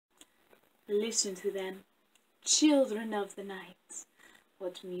Listen to them, children of the night,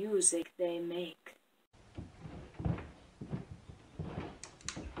 what music they make.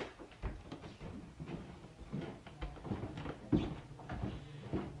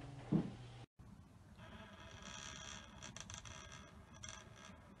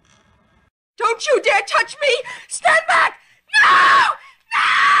 Don't you dare touch me! Stand back! No! No!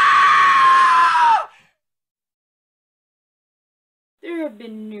 There have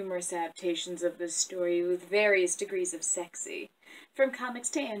been numerous adaptations of this story with various degrees of sexy. From comics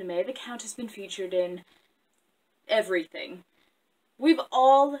to anime, the Count has been featured in everything. We've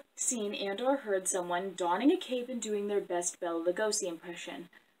all seen and or heard someone donning a cape and doing their best Bela Lugosi impression.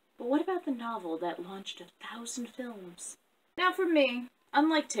 But what about the novel that launched 1,000 films? Now for me,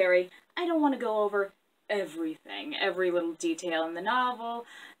 unlike Terry, I don't want to go over everything, every little detail in the novel.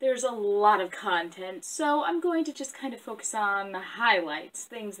 There's a lot of content, so I'm going to just kind of focus on the highlights,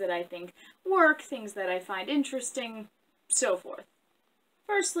 things that I think work, things that I find interesting, so forth.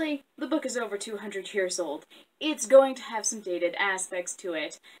 Firstly, the book is over 200 years old. It's going to have some dated aspects to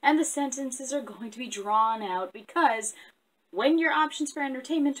it, and the sentences are going to be drawn out because when your options for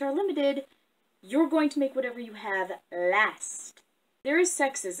entertainment are limited, you're going to make whatever you have last. There is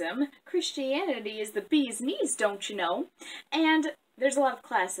sexism, Christianity is the bee's knees, don't you know? And there's a lot of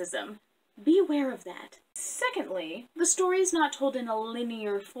classism. Be aware of that. Secondly, the story is not told in a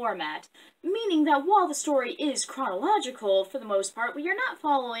linear format, meaning that while the story is chronological for the most part, we are not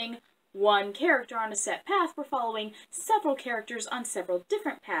following one character on a set path, we're following several characters on several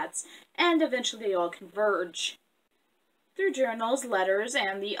different paths, and eventually they all converge. Through journals, letters,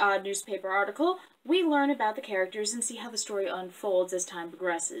 and the odd newspaper article, we learn about the characters and see how the story unfolds as time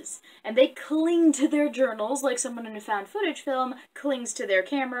progresses. And they cling to their journals like someone in a found footage film clings to their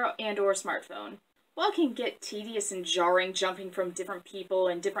camera and or smartphone. While it can get tedious and jarring jumping from different people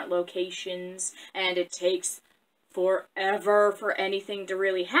and different locations, and it takes forever for anything to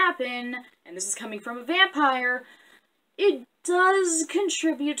really happen, and this is coming from a vampire, it does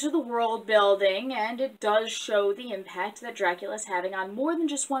contribute to the world building, and it does show the impact that Dracula is having on more than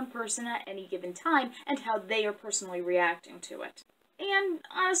just one person at any given time, and how they are personally reacting to it. And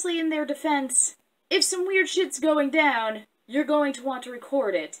honestly, in their defense, if some weird shit's going down, you're going to want to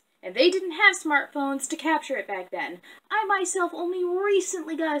record it. And they didn't have smartphones to capture it back then. I myself only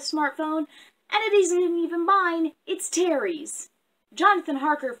recently got a smartphone, and it isn't even mine, it's Terry's. Jonathan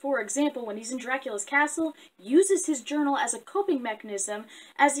Harker, for example, when he's in Dracula's castle, uses his journal as a coping mechanism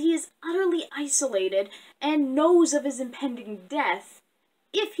as he is utterly isolated and knows of his impending death.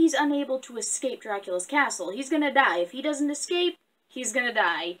 If he's unable to escape Dracula's castle, he's gonna die. If he doesn't escape, he's gonna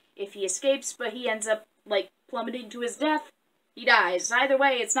die. If he escapes but he ends up, plummeting to his death, he dies. Either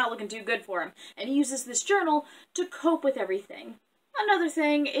way, it's not looking too good for him. And he uses this journal to cope with everything. Another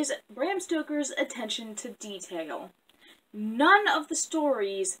thing is Bram Stoker's attention to detail. None of the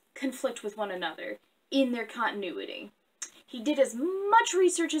stories conflict with one another in their continuity. He did as much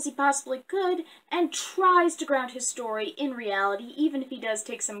research as he possibly could and tries to ground his story in reality, even if he does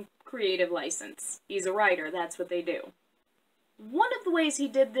take some creative license. He's a writer, that's what they do. One of the ways he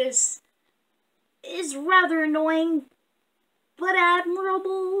did this is rather annoying, but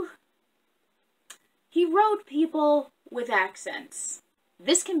admirable. He wrote people with accents.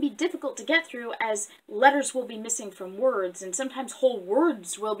 This can be difficult to get through as letters will be missing from words, and sometimes whole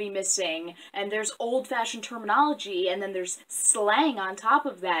words will be missing, and there's old-fashioned terminology, and then there's slang on top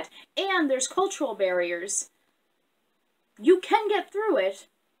of that, and there's cultural barriers. You can get through it,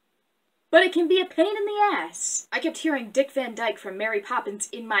 but it can be a pain in the ass. I kept hearing Dick Van Dyke from Mary Poppins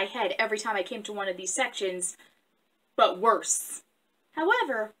in my head every time I came to one of these sections, but worse.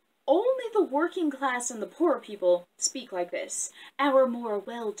 However, only the working class and the poor people speak like this. Our more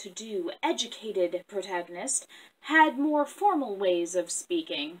well-to-do, educated protagonist had more formal ways of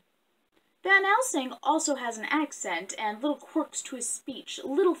speaking. Van Helsing also has an accent and little quirks to his speech,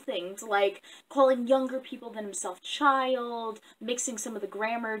 little things like calling younger people than himself child, mixing some of the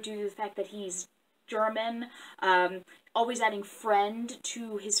grammar due to the fact that he's German, always adding friend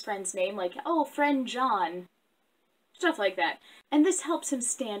to his friend's name, like, oh, friend John. Stuff like that. And this helps him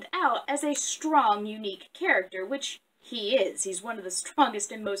stand out as a strong, unique character, which he is. He's one of the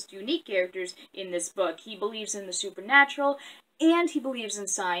strongest and most unique characters in this book. He believes in the supernatural, and he believes in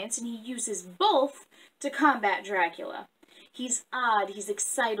science, and he uses both to combat Dracula. He's odd, he's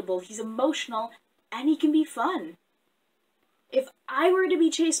excitable, he's emotional, and he can be fun. If I were to be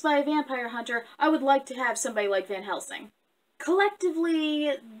chased by a vampire hunter, I would like to have somebody like Van Helsing.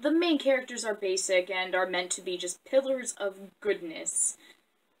 Collectively, the main characters are basic and are meant to be just pillars of goodness.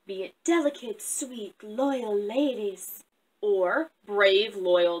 Be it delicate, sweet, loyal ladies, or brave,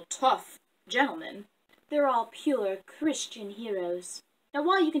 loyal, tough gentlemen. They're all pure Christian heroes. Now,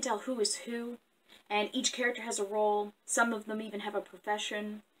 while you can tell who is who, and each character has a role, some of them even have a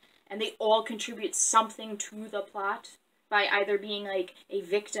profession, and they all contribute something to the plot by either being like a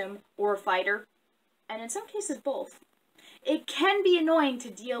victim or a fighter, and in some cases both. It can be annoying to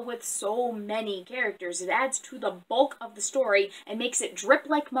deal with so many characters. It adds to the bulk of the story and makes it drip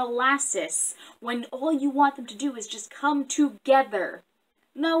like molasses when all you want them to do is just come together.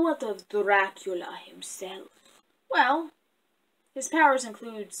 Now what of Dracula himself? Well, his powers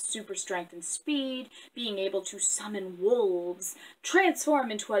include super strength and speed, being able to summon wolves, transform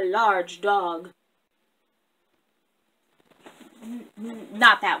into a large dog.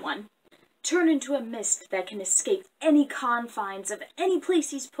 Not that one. Turn into a mist that can escape any confines of any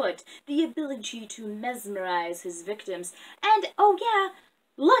place he's put, the ability to mesmerize his victims, and, oh yeah,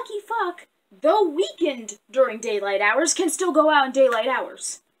 lucky fuck, though weakened during daylight hours, can still go out in daylight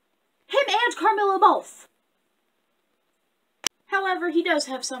hours. Him and Carmilla both. However, he does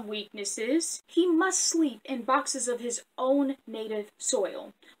have some weaknesses. He must sleep in boxes of his own native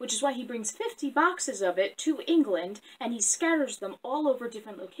soil, which is why he brings 50 boxes of it to England, and he scatters them all over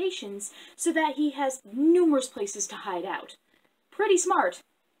different locations so that he has numerous places to hide out. Pretty smart.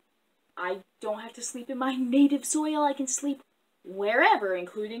 I don't have to sleep in my native soil. I can sleep wherever,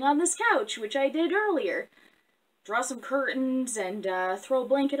 including on this couch, which I did earlier. Draw some curtains and throw a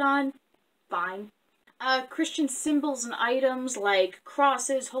blanket on. Fine. Christian symbols and items like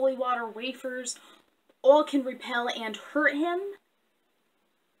crosses, holy water, wafers, all can repel and hurt him.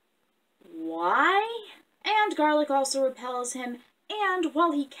 Why? And garlic also repels him, and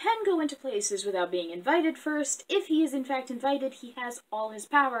while he can go into places without being invited first, if he is in fact invited, he has all his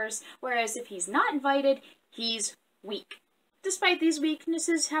powers, whereas if he's not invited, he's weak. Despite these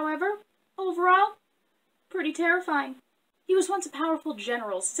weaknesses, however, overall, pretty terrifying. He was once a powerful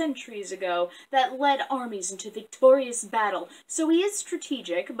general centuries ago that led armies into victorious battle, so he is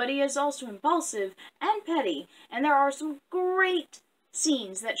strategic, but he is also impulsive and petty, and there are some great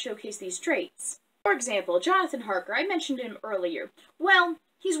scenes that showcase these traits. For example, Jonathan Harker, I mentioned him earlier. Well,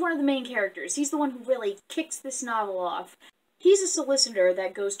 he's one of the main characters. He's the one who really kicks this novel off. He's a solicitor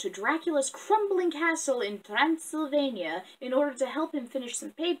that goes to Dracula's crumbling castle in Transylvania in order to help him finish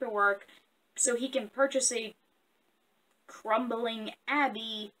some paperwork so he can purchase a crumbling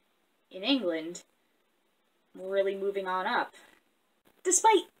abbey in England. Really moving on up.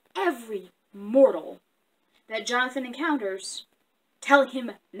 Despite every mortal that Jonathan encounters telling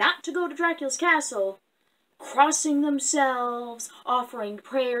him not to go to Dracula's castle, crossing themselves, offering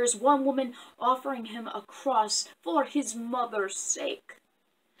prayers, one woman offering him a cross for his mother's sake,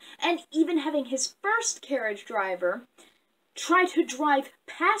 and even having his first carriage driver try to drive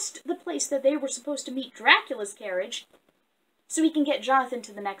past the place that they were supposed to meet Dracula's carriage so he can get Jonathan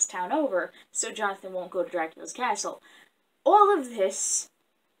to the next town over, so Jonathan won't go to Dracula's castle. All of this,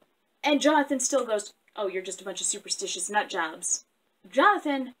 and Jonathan still goes, oh, you're just a bunch of superstitious nutjobs.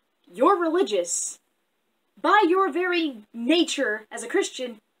 Jonathan, you're religious. By your very nature as a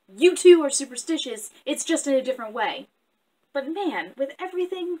Christian, you too are superstitious, it's just in a different way. But man, with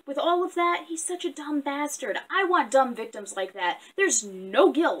everything, with all of that, he's such a dumb bastard. I want dumb victims like that. There's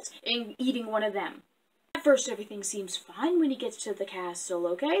no guilt in eating one of them. At first, everything seems fine when he gets to the castle,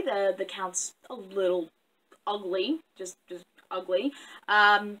 okay? The Count's a little ugly, just ugly.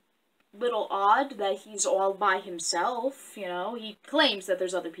 Little odd that he's all by himself, you know? He claims that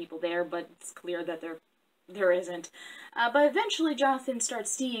there's other people there, but it's clear that there isn't. But eventually, Jonathan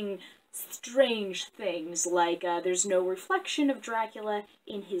starts seeing strange things, like there's no reflection of Dracula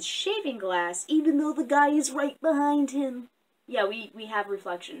in his shaving glass, even though the guy is right behind him. Yeah, we have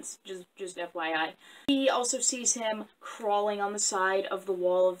reflections, just FYI. He also sees him crawling on the side of the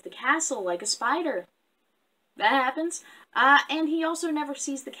wall of the castle like a spider. That happens. And he also never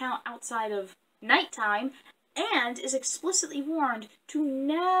sees the Count outside of nighttime, and is explicitly warned to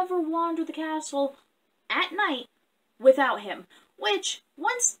never wander the castle at night without him. Which,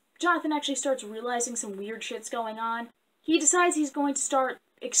 once Jonathan actually starts realizing some weird shit's going on, he decides he's going to start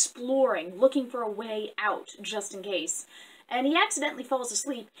exploring, looking for a way out, just in case. And he accidentally falls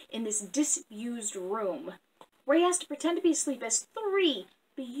asleep in this disused room, where he has to pretend to be asleep as 3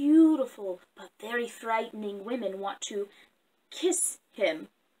 beautiful but very frightening women want to kiss him.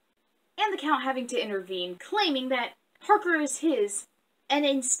 And the Count having to intervene, claiming that Harker is his, and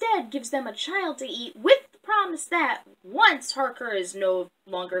instead gives them a child to eat with the promise that once Harker is no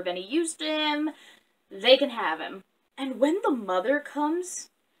longer of any use to him, they can have him. And when the mother comes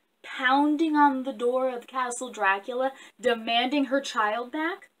pounding on the door of Castle Dracula, demanding her child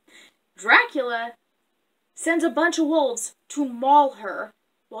back, Dracula sends a bunch of wolves to maul her,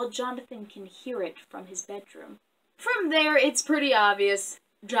 while Jonathan can hear it from his bedroom. From there, it's pretty obvious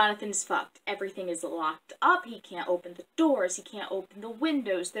Jonathan's fucked. Everything is locked up. He can't open the doors. He can't open the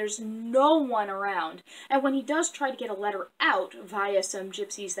windows. There's no one around. And when he does try to get a letter out via some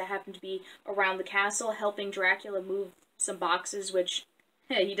gypsies that happen to be around the castle, helping Dracula move some boxes, which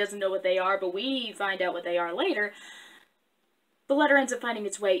he doesn't know what they are, but we find out what they are later, the letter ends up finding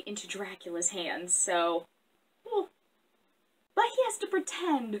its way into Dracula's hands, so... well. But he has to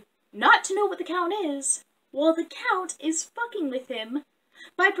pretend not to know what the Count is, while the Count is fucking with him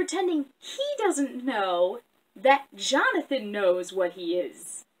by pretending he doesn't know that Jonathan knows what he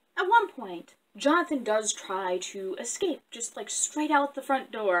is. At one point, Jonathan does try to escape, just like straight out the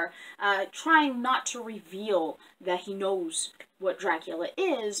front door, trying not to reveal that he knows what Dracula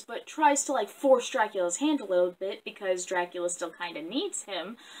is, but tries to like force Dracula's hand a little bit because Dracula still kind of needs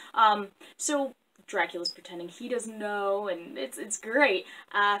him. So Dracula's pretending he doesn't know, and it's great.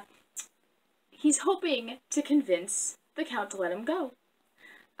 He's hoping to convince the Count to let him go.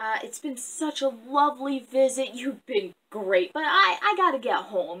 It's been such a lovely visit. You've been great, but I gotta get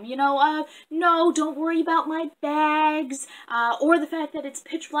home, you know? No, don't worry about my bags, or the fact that it's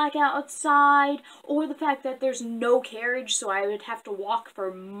pitch black outside, or the fact that there's no carriage, so I would have to walk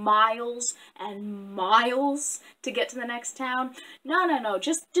for miles and miles to get to the next town. No,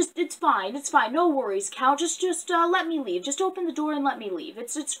 just, it's fine, no worries, Count, just let me leave. Just open the door and let me leave.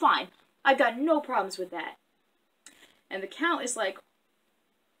 It's fine. I've got no problems with that. And the Count is like,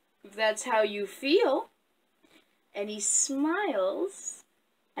 if that's how you feel. And he smiles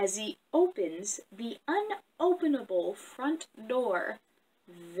as he opens the unopenable front door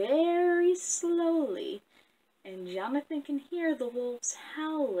very slowly. And Jonathan can hear the wolves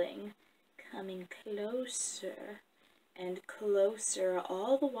howling, coming closer and closer.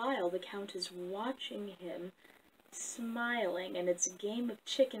 All the while, the Count is watching him, smiling, and it's a game of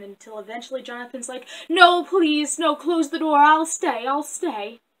chicken until eventually Jonathan's like, no, please, no, close the door, I'll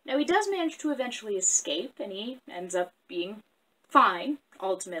stay. Now, he does manage to eventually escape, and he ends up being fine,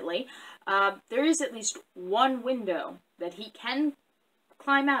 ultimately. There is at least one window that he can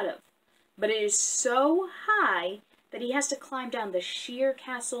climb out of, but it is so high that he has to climb down the sheer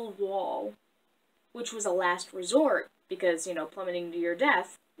castle wall, which was a last resort, because, you know, plummeting to your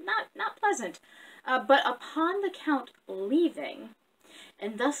death, not pleasant. But upon the Count leaving,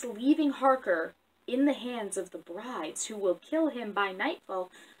 and thus leaving Harker in the hands of the brides, who will kill him by nightfall,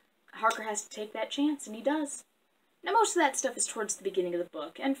 Harker has to take that chance, and he does. Now, most of that stuff is towards the beginning of the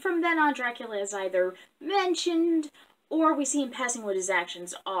book, and from then on, Dracula is either mentioned, or we see him passing what his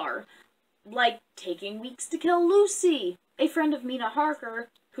actions are, like taking weeks to kill Lucy, a friend of Mina Harker,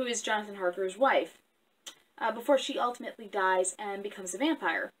 who is Jonathan Harker's wife, before she ultimately dies and becomes a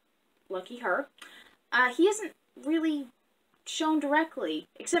vampire. Lucky her. He isn't really shown directly,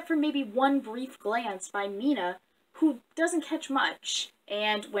 except for maybe one brief glance by Mina, who doesn't catch much,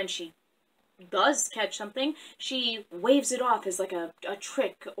 and when she does catch something, she waves it off as like a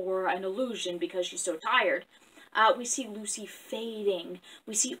trick or an illusion because she's so tired. We see Lucy fading.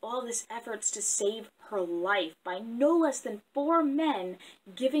 We see all this efforts to save her life by no less than 4 men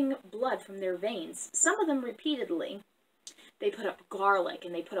giving blood from their veins, some of them repeatedly. They put up garlic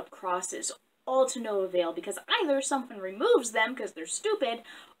and they put up crosses, all to no avail, because either someone removes them because they're stupid,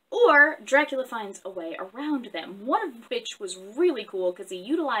 or Dracula finds a way around them, one of which was really cool because he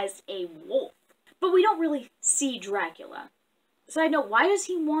utilized a wolf. But we don't really see Dracula. Side note, why does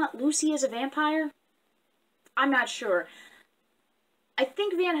he want Lucy as a vampire? I'm not sure. I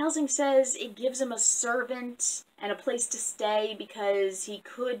think Van Helsing says it gives him a servant and a place to stay because he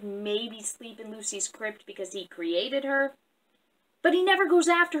could maybe sleep in Lucy's crypt because he created her. But he never goes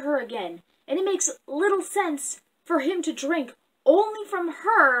after her again, and it makes little sense for him to drink only from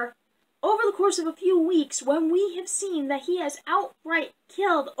her over the course of a few weeks when we have seen that he has outright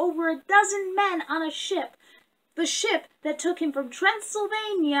killed over a dozen men on a ship. The ship that took him from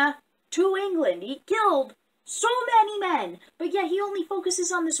Transylvania to England. He killed so many men, but yet he only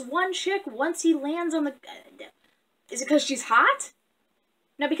focuses on this one chick once he lands on the... Is it because she's hot?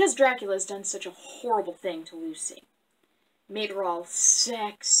 Now, because Dracula has done such a horrible thing to Lucy, made her all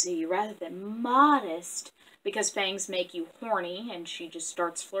sexy rather than modest, because fangs make you horny, and she just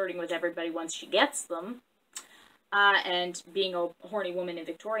starts flirting with everybody once she gets them. And being a horny woman in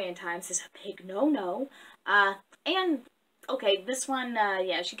Victorian times is a big no-no. And, okay, this one,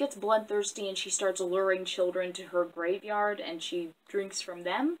 yeah, she gets bloodthirsty and she starts luring children to her graveyard, and she drinks from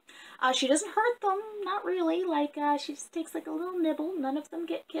them. She doesn't hurt them, not really. Like, she just takes, like, a little nibble. None of them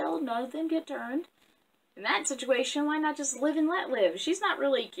get killed, none of them get turned. In that situation, why not just live and let live? She's not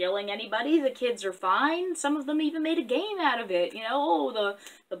really killing anybody. The kids are fine. Some of them even made a game out of it. You know, oh,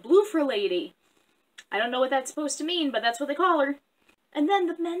 the bloofer lady. I don't know what that's supposed to mean, but that's what they call her. And then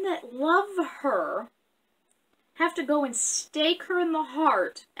the men that love her have to go and stake her in the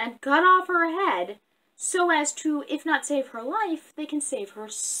heart and cut off her head so as to, if not save her life, they can save her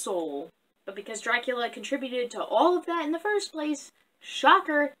soul. But because Dracula contributed to all of that in the first place,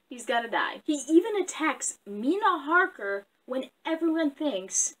 shocker, he's gotta die. He even attacks Mina Harker when everyone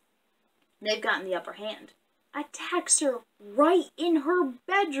thinks they've gotten the upper hand. Attacks her right in her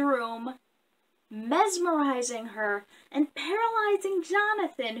bedroom, mesmerizing her and paralyzing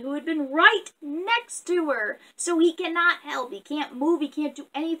Jonathan, who had been right next to her. So he cannot help. He can't move. He can't do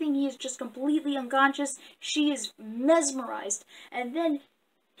anything. He is just completely unconscious. She is mesmerized. And then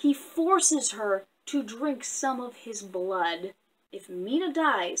he forces her to drink some of his blood. If Mina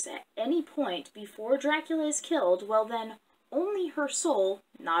dies at any point before Dracula is killed, well then, only her soul,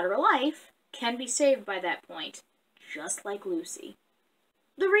 not her life, can be saved by that point. Just like Lucy.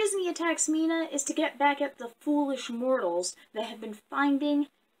 The reason he attacks Mina is to get back at the foolish mortals that have been finding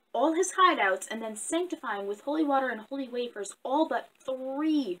all his hideouts and then sanctifying with holy water and holy wafers all but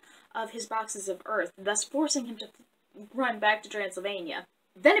 3 of his boxes of earth, thus forcing him to run back to Transylvania.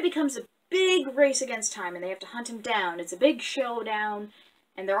 Then it becomes a big race against time, and they have to hunt him down. It's a big showdown,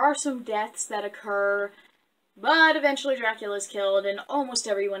 and there are some deaths that occur, but eventually Dracula is killed, and almost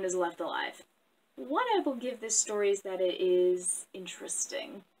everyone is left alive. What I will give this story is that it is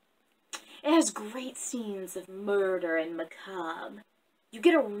interesting. It has great scenes of murder and macabre. You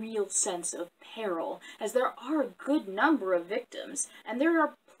get a real sense of peril, as there are a good number of victims, and there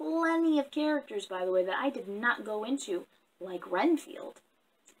are plenty of characters, by the way, that I did not go into, like Renfield.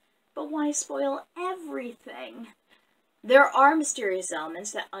 But why spoil everything? There are mysterious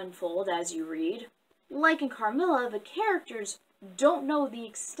elements that unfold as you read. Like in Carmilla, the characters don't know the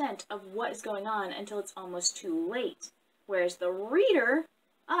extent of what is going on until it's almost too late. Whereas the reader,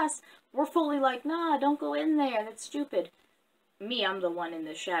 us, we're fully like, nah, don't go in there, that's stupid. Me, I'm the one in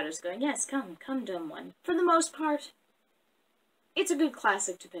the shadows going, yes, come, dumb one. For the most part, it's a good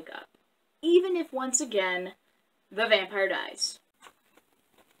classic to pick up. Even if, once again, the vampire dies.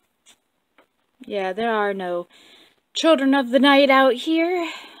 Yeah, there are no children of the night out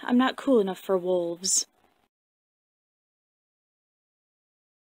here. I'm not cool enough for wolves.